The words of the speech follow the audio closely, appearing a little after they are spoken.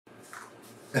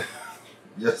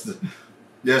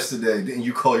Yesterday, didn't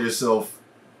you call yourself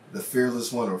the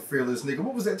fearless one or fearless nigga?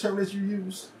 What was that term that you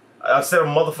used? I said I'm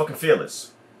motherfucking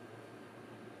fearless.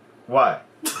 Why?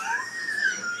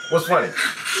 What's funny?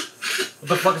 What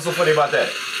the fuck is so funny about that?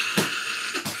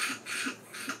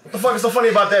 What the fuck is so funny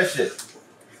about that shit?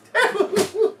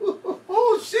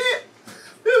 Oh shit!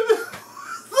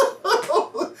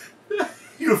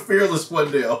 You the fearless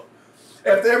one now.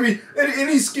 After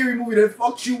any scary movie that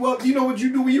fucks you up, you know what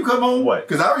you do when you come home? What?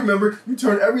 Because I remember you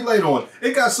turned every light on.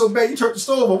 It got so bad you turned the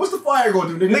stove on. What's the fire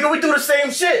gonna do, nigga? Nigga, we do the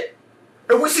same shit.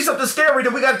 If we see something scary,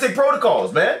 then we gotta take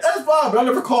protocols, man. That's fine, but I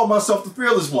never called myself the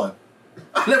fearless one.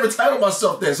 I never titled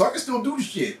myself that, so I can still do the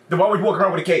shit. Then why would you walk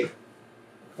around with a cape?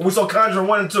 When we saw Conjuring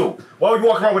 1 and 2, why would you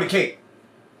walk around with a cape?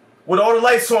 With all the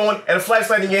lights on and a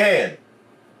flashlight in your hand.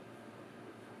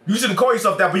 You shouldn't call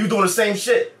yourself that, but you doing the same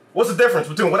shit. What's the difference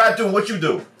between what I do and what you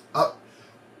do?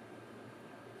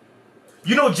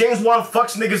 You know James Wan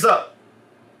fucks niggas up.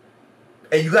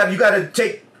 And you gotta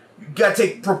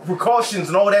take precautions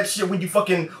and all that shit when you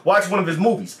fucking watch one of his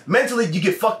movies. Mentally, you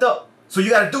get fucked up. So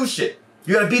you gotta do shit.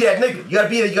 You gotta be that nigga. You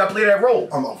gotta play that role.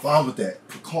 I'm fine with that.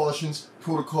 Precautions,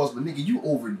 protocols, but nigga, you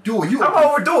overdo it. I'm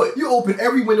overdo it. You open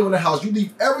every window in the house. You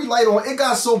leave every light on. It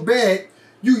got so bad,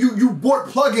 you bought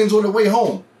plugins on the way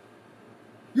home.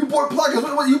 You bought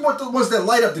plugins. You bought the ones that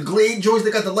light up, the Glade joints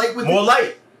that got the light with More it?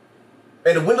 light.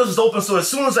 And the windows is open, so as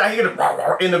soon as I hear the rah,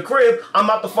 rah in the crib, I'm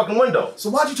out the fucking window. So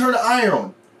why'd you turn the iron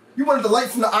on? You wanted the light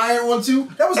from the iron on too?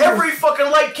 That was every fucking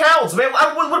light counts, man.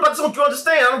 What about this? Don't you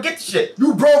understand? I don't get the shit.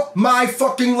 You broke my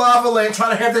fucking lava lamp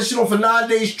trying to have that shit on for 9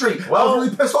 days straight. Well, I was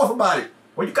really pissed off about it.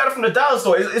 Well, you got it from the dollar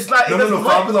store. It's not. No,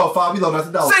 $5 below, not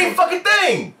the dollar store. Same fucking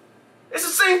thing. It's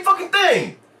the same fucking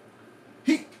thing.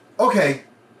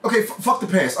 Okay, fuck the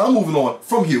past. I'm moving on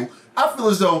from you. I feel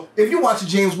as though if you watch a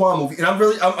James Wan movie, and I'm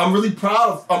really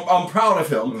proud of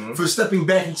him for stepping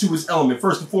back into his element.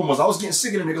 First and foremost, I was getting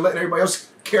sick of the nigga letting everybody else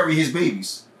carry his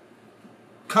babies.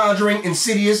 Conjuring,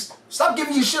 Insidious. Stop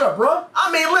giving your shit up, bro.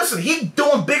 I mean, listen, he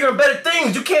doing bigger and better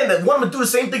things. You can't want him to do the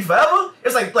same thing forever.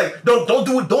 It's like don't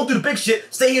do it. Don't do the big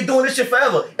shit. Stay here doing this shit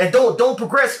forever, and don't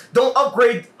progress. Don't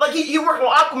upgrade. Like he working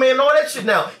on Aquaman and all that shit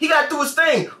now. He got to do his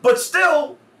thing, but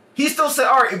still. He still said,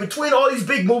 all right, in between all these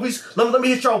big movies, let me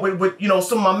hit y'all with you know,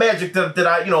 some of my magic that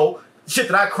I, you know, shit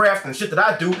that I craft and shit that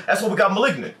I do. That's why we got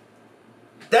Malignant.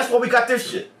 That's why we got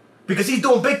this shit. Because he's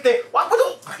doing big things. What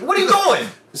are you doing?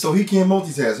 So he can't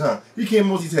multitask, huh? He can't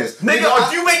multitask. Nigga,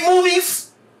 do you make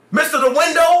movies? Mr. The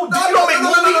Window? You don't make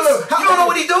movies? You don't know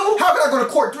what he do? How can I go to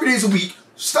court 3 days a week,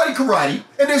 study karate,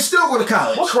 and then still go to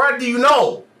college? What karate do you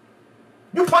know?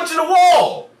 You punching the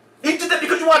wall. He did that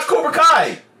because you watch Cobra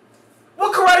Kai.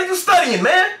 What karate you studying,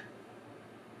 man?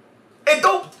 And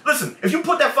don't listen. If you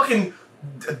put that fucking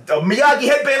Miyagi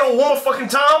headband on one more fucking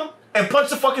time and punch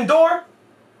the fucking door,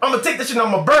 I'm gonna take this shit and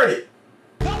I'm gonna burn it.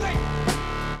 Nothing.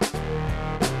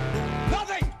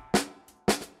 Nothing.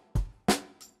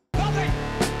 Nothing.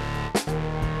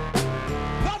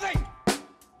 Nothing.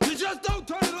 You just don't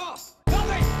turn it off.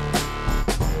 Nothing.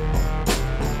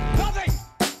 Nothing.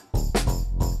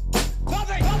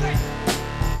 Nothing. Nothing.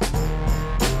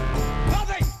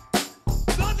 Nothing.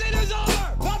 Nothing is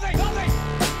over. Nothing. Nothing.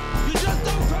 You just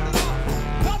don't turn it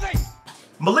off. Nothing.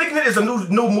 Malignant is a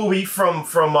new movie from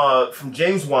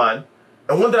James Wan,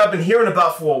 and one that I've been hearing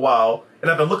about for a while,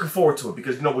 and I've been looking forward to it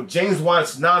because you know with James Wan,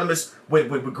 it's synonymous with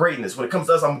greatness. When it comes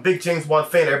to us, I'm a big James Wan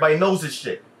fan. Everybody knows this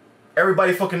shit.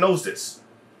 Everybody fucking knows this.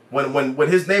 When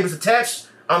his name is attached,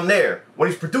 I'm there. When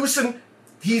he's producing,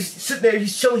 he's sitting there,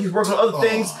 he's chilling, he's working on other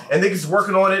things, and niggas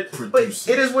working on it. But it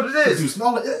is what it is.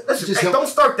 Don't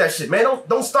start that shit, man.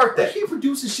 Don't start that. He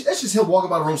produces shit. That's just him walking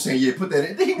by the room saying, "Yeah, put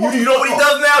that in." You know what he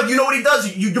does now? You know what he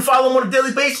does? You follow him on a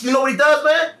daily basis. You know what he does,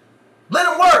 man? Let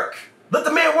him work. Let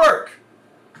the man work.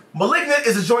 Malignant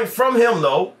is a joint from him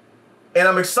though, and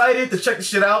I'm excited to check the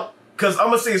shit out because I'm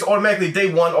gonna say it's automatically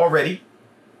day one already,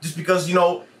 just because you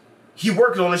know he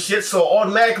working on this shit, so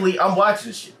automatically I'm watching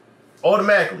this shit.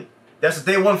 Automatically. That's a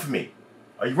day one for me.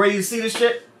 Are you ready to see this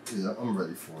shit? Yeah, I'm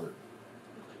ready for it.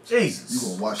 Jesus. You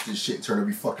gonna watch this shit, turn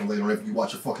every fucking light on after you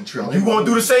watch a fucking trailer. You gonna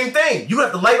do the same thing. You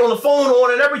got the light on the phone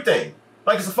on and everything.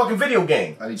 Like it's a fucking video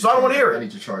game. So I don't want to hear it. I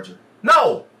need your charger.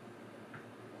 No.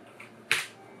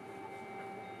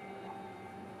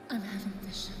 I'm having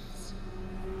visions.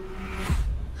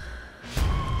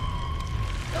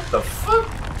 What the fuck?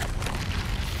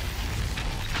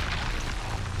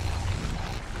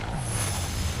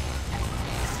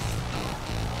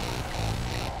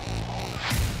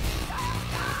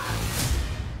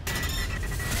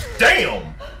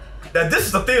 Damn! Now this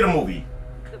is a theater movie.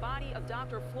 The body of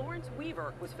Dr. Florence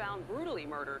Weaver was found brutally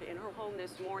murdered in her home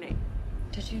this morning.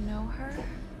 Did you know her?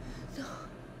 No,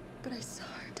 but I saw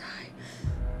her die.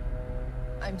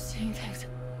 I'm seeing things.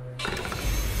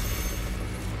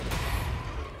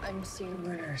 I'm seeing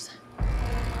murders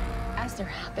as they're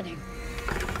happening.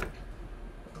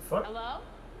 What the fuck? Hello?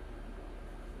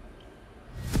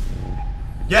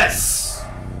 Yes!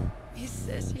 He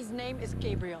says his name is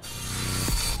Gabriel.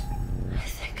 I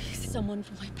think he's someone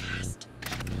from my past.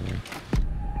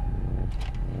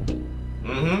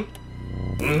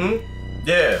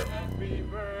 Yeah.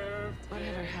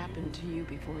 Whatever happened to you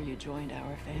before you joined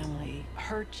our family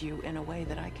hurt you in a way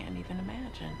that I can't even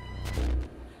imagine.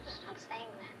 Stop saying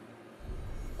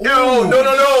that. No,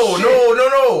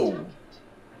 no.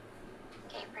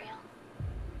 Gabriel.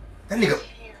 That nigga.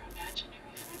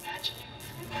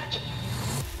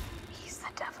 He's the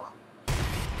devil.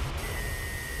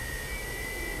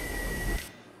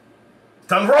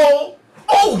 Time to roll.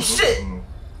 Oh, shit.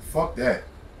 Fuck that.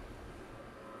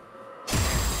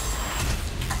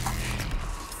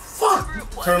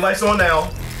 Fuck. Turn lights on now.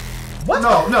 What?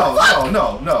 No.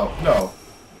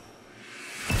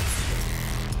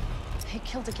 He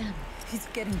killed again. He's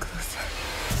getting closer.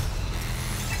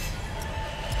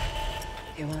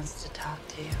 He wants to talk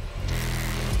to you.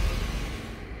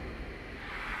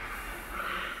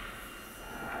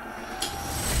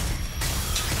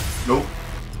 Nope.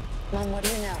 Mom, what do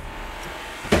you know?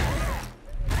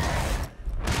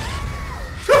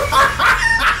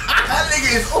 That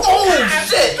nigga is. Oh,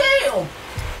 shit. Damn.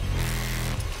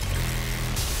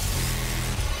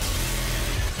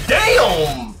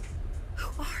 Damn.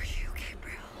 Who are you,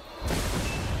 Gabriel?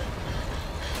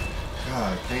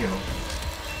 God damn.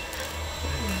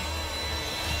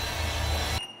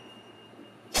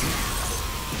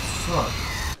 Fuck.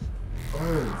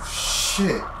 Oh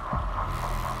shit.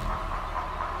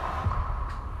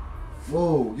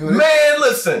 Whoa, yo, Man,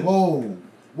 listen.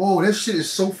 Whoa, that shit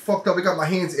is so fucked up. I got my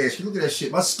hands ashy. Look at that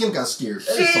shit. My skin got scared.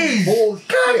 That is Jeez. some bullshit.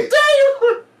 God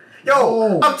damn. Yo,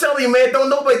 Whoa. I'm telling you, man, don't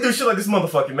nobody do shit like this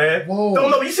motherfucker, man. Whoa.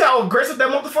 Don't know. You see how aggressive that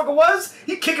motherfucker was?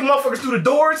 He kicking motherfuckers through the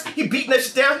doors. He beating that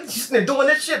shit down. He's just there doing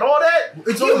that shit, all that.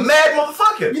 It's He a always- mad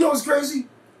motherfucker. You know what's crazy?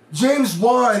 James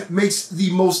Wan makes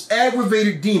the most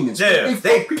aggravated demons. Yeah, they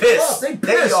fuck people pissed. up. They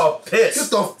They pissed. are pissed. Get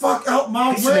the fuck out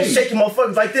my He's way. been shaking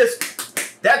motherfuckers like this.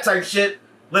 That type shit.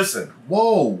 Listen,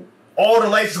 Whoa. all the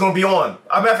lights is gonna be on.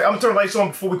 I'm gonna turn the lights on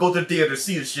before we go to the theater to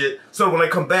see the shit. So when I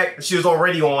come back, the shit is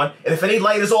already on. And if any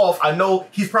light is off, I know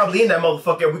he's probably in that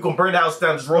motherfucker. And we gonna burn the house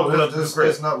down, just roll it up to the That's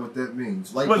script. not what that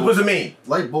means. What does it mean?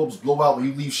 Light bulbs blow out when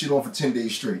you leave shit on for 10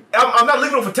 days straight. I'm not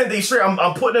leaving it for 10 days straight.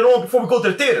 I'm putting it on before we go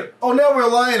to the theater. Oh, now we're a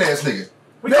lying ass nigga.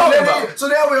 What you talking Now- about? So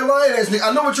now we're a lying ass nigga.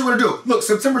 I know what you're gonna do. Look,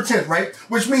 September 10th, right?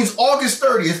 Which means August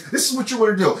 30th. This is what you're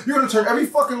gonna do. You're gonna turn every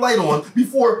fucking light on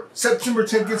before September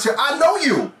 10th gets here. I know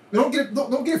you. Don't get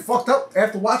it fucked up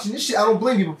after watching this shit. I don't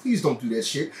blame you, but please don't do that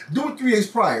shit. Do it 3 days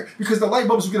prior because the light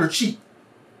bulbs will get are cheap.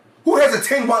 Who has a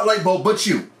 10-watt light bulb but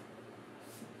you?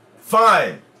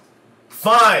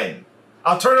 Fine.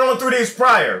 I'll turn it on 3 days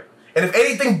prior. And if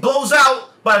anything blows out,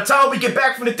 by the time we get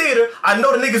back from the theater, I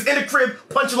know the niggas in the crib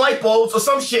punching light bulbs or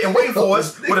some shit and waiting for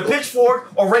us with a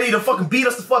pitchfork or ready to fucking beat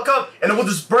us the fuck up, and then we'll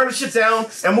just burn the shit down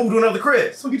and move to another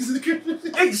crib. So he just in the kitchen.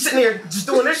 They just sitting there just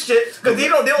doing this shit because they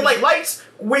don't like lights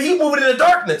where he moving in the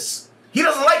darkness. He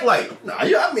doesn't like light. Nah,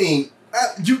 yeah, I mean,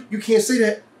 you can't say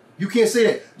that. You can't say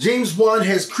that. James Wan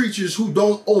has creatures who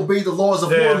don't obey the laws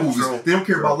of Yeah, horror movies. true, They don't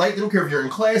care true. about light. They don't care if you're in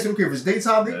class. They don't care if it's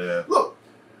daytime. Yeah. Look,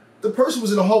 the person was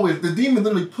in the hallway. The demon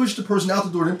literally pushed the person out the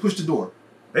door, then pushed the door.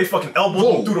 They fucking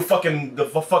elbowed him through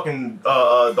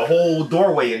the whole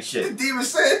doorway and The shit. demon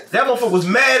said, That motherfucker was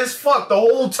mad as fuck the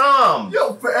whole time.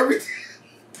 "Yo, for every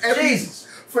Jesus.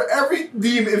 for every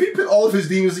demon, if he put all of his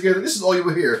demons together, this is all you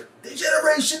would hear: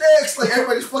 Generation X." Like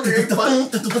everybody's fucking everybody.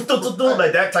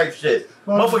 Like that type shit.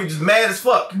 Motherfucker just mad as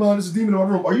fuck. Come on, there's a demon in my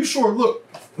room. Are you sure? Look.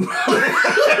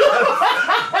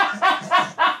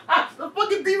 The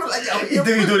fucking demon like yo, He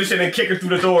do this shit and kick her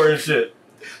through the door and shit.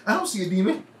 I don't see a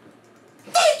demon.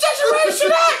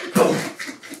 Boom.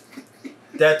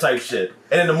 That type shit.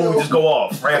 And then the movie just go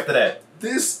off right after that.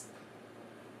 This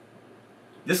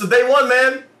This is day one,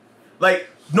 man. Like,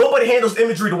 nobody handles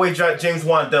imagery the way James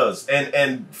Wan does.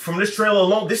 And from this trailer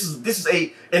alone, this is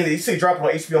a, and they say drop it on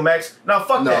HBO Max. Now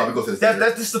fuck No, that. we go to the theater.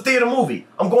 That's just a theater movie.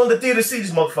 I'm going to the theater to see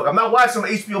this motherfucker. I'm not watching on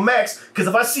HBO Max because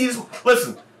if I see this,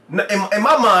 listen, in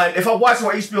my mind, if I watch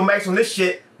on HBO Max on this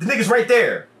shit, the nigga's right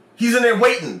there. He's in there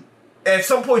waiting. At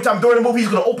some point in time during the movie, he's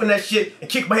gonna open that shit and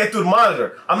kick my head through the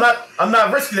monitor. I'm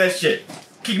not risking that shit.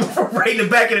 Kick me right in the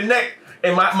back of the neck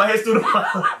and my head's through the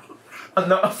monitor.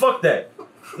 No, fuck that.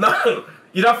 No,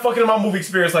 you're not fucking in my movie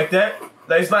experience like that.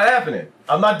 It's not happening.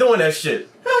 I'm not doing that shit.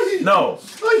 No.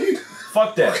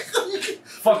 Fuck that.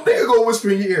 Fuck Nigga that. go whisper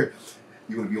in your ear.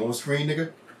 You wanna be on the screen,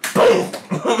 nigga? Boom.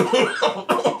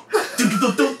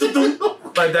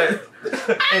 Like that.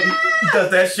 And he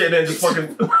does that shit and just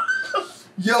fucking.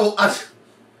 Yo,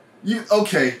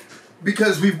 okay.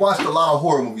 Because we've watched a lot of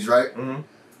horror movies, right?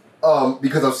 Mm-hmm.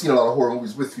 Because I've seen a lot of horror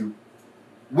movies with you.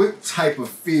 What type of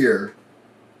fear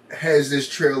has this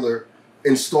trailer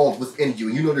installed within you?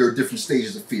 And you know there are different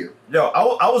stages of fear. Yo,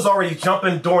 I was already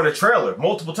jumping during the trailer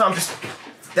multiple times, just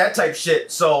that type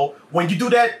shit. So when you do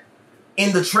that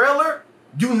in the trailer,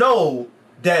 you know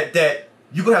that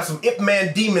you're gonna have some Ip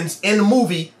Man demons in the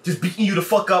movie just beating you the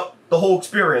fuck up the whole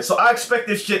experience. So I expect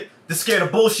this shit to scare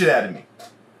the bullshit out of me.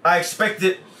 I expect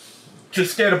it to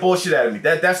scare the bullshit out of me.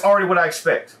 That's already what I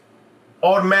expect.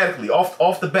 Automatically,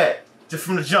 off the bat, just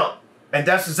from the jump. And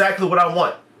that's exactly what I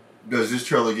want. Does this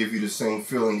trailer give you the same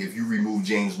feeling if you remove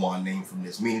James Wan's name from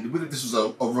this? Meaning, if this was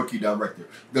a rookie director,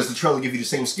 does the trailer give you the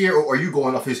same scare, or are you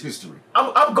going off his history?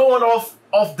 I'm going off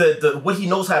the what he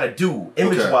knows how to do,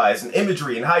 image-wise and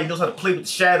imagery, and how he knows how to play with the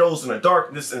shadows and the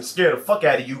darkness and scare the fuck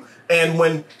out of you. And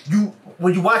when you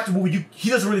watch the movie, he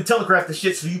doesn't really telegraph the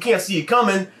shit, so you can't see it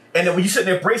coming. And then when you sit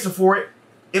there bracing for it,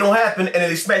 it don't happen, and then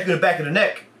they smack you in the back of the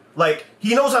neck. Like,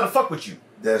 he knows how to fuck with you.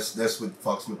 That's what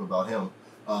fucks me up about him.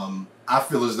 I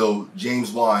feel as though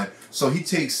James Wan, so he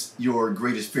takes your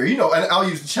greatest fear, you know, and I'll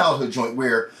use the childhood joint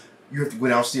where you have to go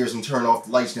downstairs and turn off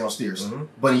the lights downstairs.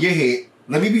 But in your head,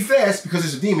 let me be fast because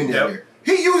there's a demon down there.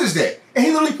 He uses that. And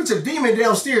he literally puts a demon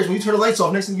downstairs when you turn the lights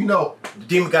off. Next thing you know, the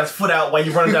demon got his foot out while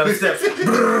you're running down the steps.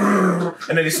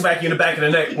 And then they smack you in the back of the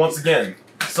neck once again.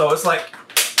 So it's like,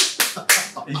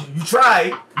 you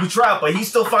try, but he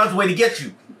still finds a way to get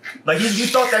you. Like, you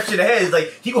thought that shit ahead. It's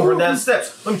like, he gonna run down the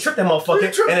steps. Let me trip that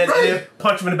motherfucker. And then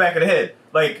punch him in the back of the head.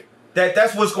 Like,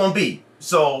 that's what it's gonna be.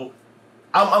 So,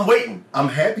 I'm waiting. I'm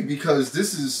happy because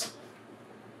this is...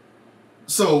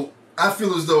 So, I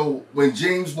feel as though when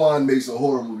James Wan makes a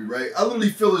horror movie, right? I literally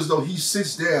feel as though he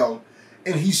sits down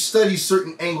and he studies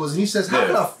certain angles and he says, how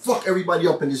can I fuck everybody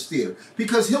up in this theater?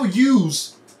 Because he won't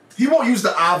use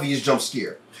the obvious jump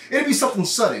scare. It'll be something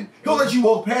sudden. He'll let you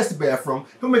walk past the bathroom.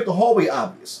 He'll make the hallway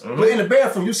obvious. But in the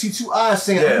bathroom, you'll see two eyes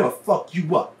saying, I'm gonna fuck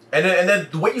you up. And then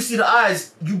the way you see the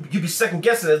eyes, you be second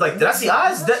guessing. It's like, did I see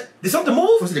eyes? Did something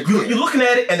move? You're looking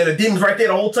at it, and then the demon's right there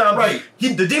the whole time. Right.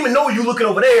 The demon know you looking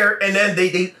over there, and then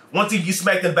they once you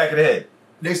smack in the back of the head.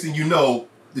 Next thing you know,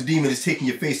 the demon is taking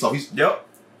your face off. Yep.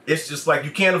 It's just like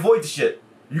you can't avoid the shit.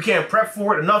 You can't prep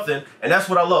for it or nothing, and that's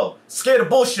what I love. Scare the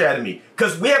bullshit out of me.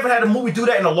 Because we haven't had a movie do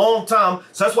that in a long time,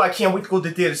 so that's why I can't wait to go to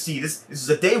the theater to see this. This is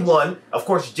a day one. Of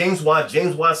course, James Wan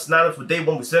synonymous with day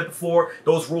one. We said it before.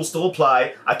 Those rules still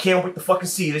apply. I can't wait to fucking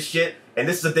see this shit, and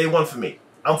this is a day one for me.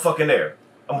 I'm fucking there.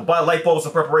 I'm gonna buy light bulbs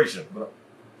in preparation.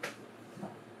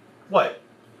 What?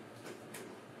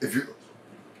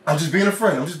 I'm just being a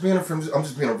friend. I'm just being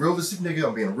a realistic nigga.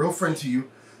 I'm being a real friend to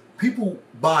you. People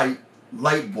buy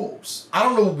light bulbs. I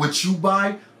don't know what you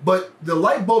buy, but the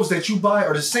light bulbs that you buy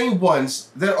are the same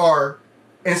ones that are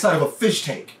inside of a fish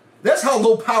tank. That's how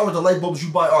low power the light bulbs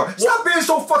you buy are. Stop being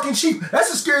so fucking cheap.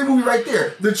 That's a scary movie right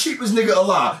there. The cheapest nigga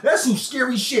alive. That's some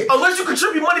scary shit. Unless you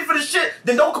contribute money for this shit,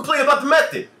 then don't complain about the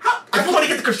method. If you want to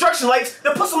get the construction lights,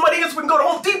 then put some money in so we can go to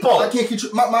Home Depot. I can't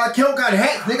contribute. My account got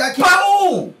hacked, nigga. I can't. By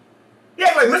who?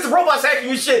 Yeah, like Mr. Robot's hacking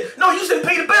your shit. No, you just didn't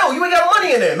pay the bill. You ain't got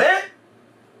money in there, man.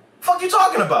 Fuck you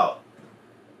talking about?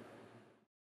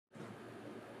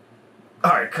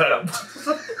 Alright, cut up.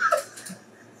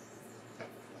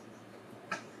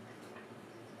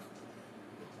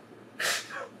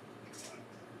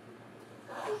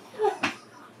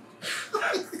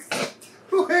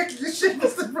 Who hacked your shit,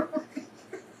 Mr. Robot?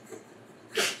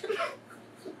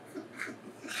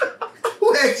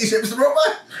 Who hacked your shit, Mr.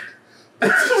 Robot?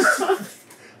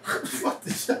 Fuck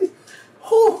this shit.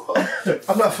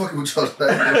 I'm not fucking with y'all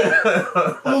tonight.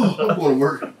 I'm going to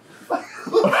work.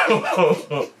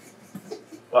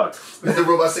 Fuck. Mr.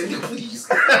 Robot said, nigga, please.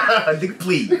 Nigga,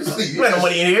 please. Please. You ain't no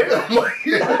money in here.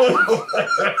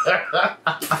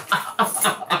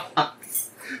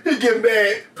 He get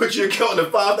mad, put your account in a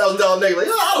 $5,000 negative.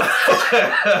 Like,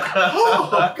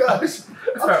 oh gosh.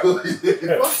 Fuck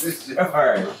this shit.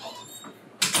 Alright.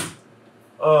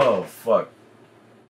 Oh, fuck.